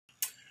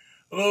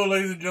Hello,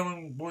 ladies and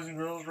gentlemen, boys and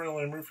girls.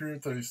 Randall M here.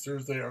 Today's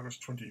Thursday,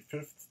 August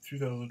 25th,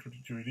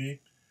 2022 AD.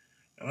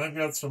 And I've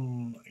got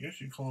some, I guess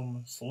you'd call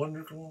them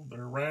cylindrical.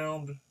 They're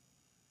round,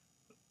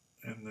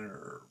 and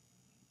they're,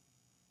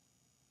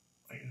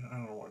 I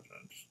don't know what,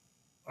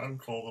 I would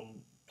call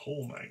them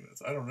pole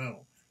magnets. I don't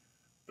know.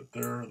 But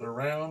they're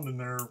round, and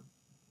they're,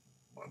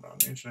 what, about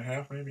 1.5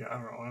 inches maybe? I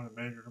don't know. I haven't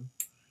measured them.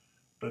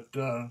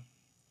 But,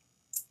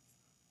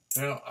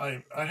 now,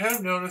 I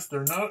have noticed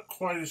they're not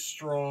quite as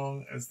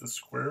strong as the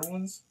square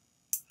ones.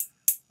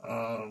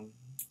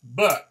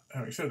 But,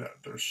 having said that,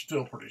 they're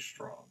still pretty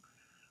strong.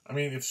 I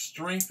mean, if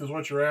strength is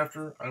what you're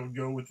after, I would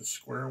go with the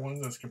square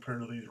ones as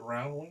compared to these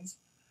round ones.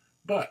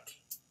 But,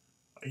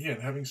 again,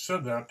 having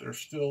said that, they're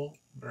still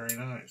very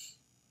nice.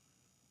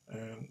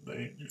 And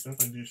they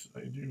definitely do,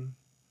 you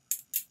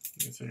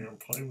can sit here and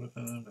play with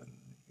them, and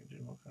you can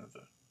do all kinds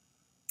of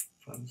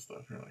fun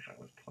stuff here, like I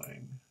was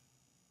playing.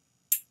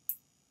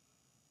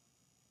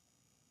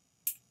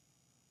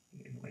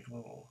 You can make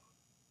little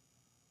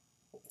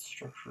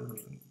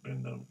structures and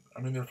bend them. I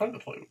mean, they're fun to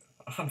play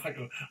with. I'm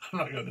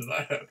not gonna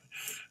deny that.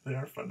 They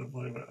are fun to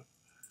play with.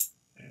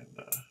 And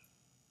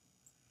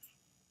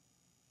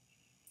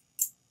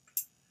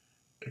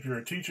if you're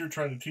a teacher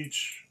trying to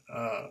teach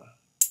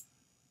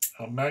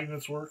how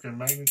magnets work and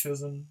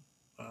magnetism,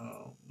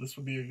 this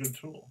would be a good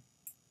tool.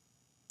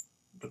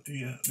 But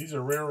these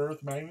are rare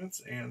earth magnets,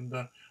 and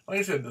like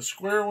I said, the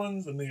square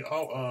ones and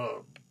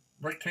the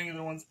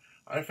rectangular ones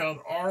I found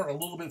are a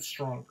little bit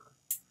stronger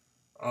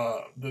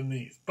than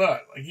these.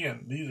 But,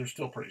 again, these are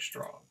still pretty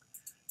strong,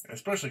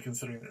 especially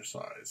considering their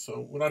size.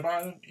 So, would I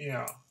buy them?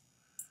 Yeah.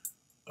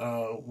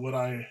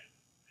 Would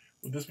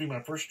this be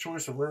my first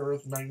choice of rare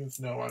earth magnets?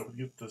 No, I would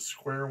get the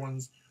square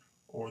ones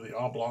or the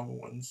oblong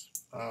ones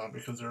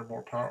because they're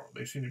more powerful.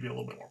 They seem to be a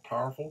little bit more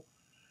powerful.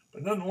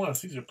 But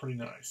nonetheless, these are pretty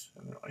nice.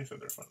 And like I said,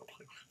 they're fun to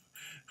play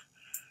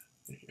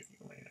with.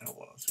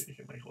 Hold on, see, you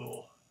can make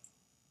little,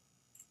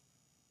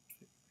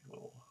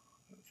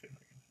 let's see if I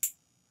can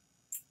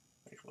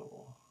make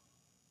little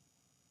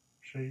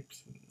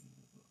shapes and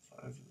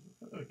sizes.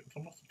 It's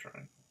almost a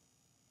triangle.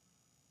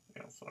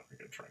 Yeah, it's not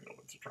really a triangle,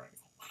 but it's a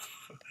triangle.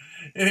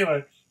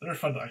 Anyway, they're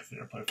fun to actually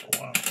play for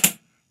a while.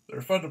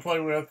 They're fun to play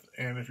with,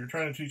 and if you're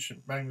trying to teach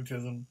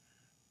magnetism,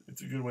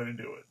 it's a good way to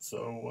do it.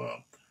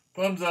 So,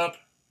 thumbs up.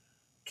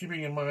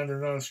 Keeping in mind they're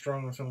not as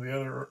strong as some of the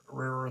other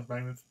rare earth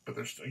magnets, but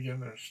they're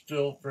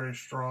still very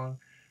strong.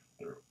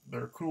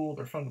 They're cool.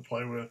 They're fun to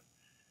play with,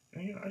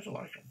 and I just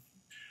like them.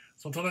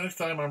 So until next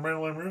time, I'm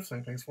Randall M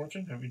saying thanks for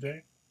watching. Have a good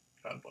day.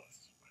 God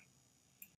bless.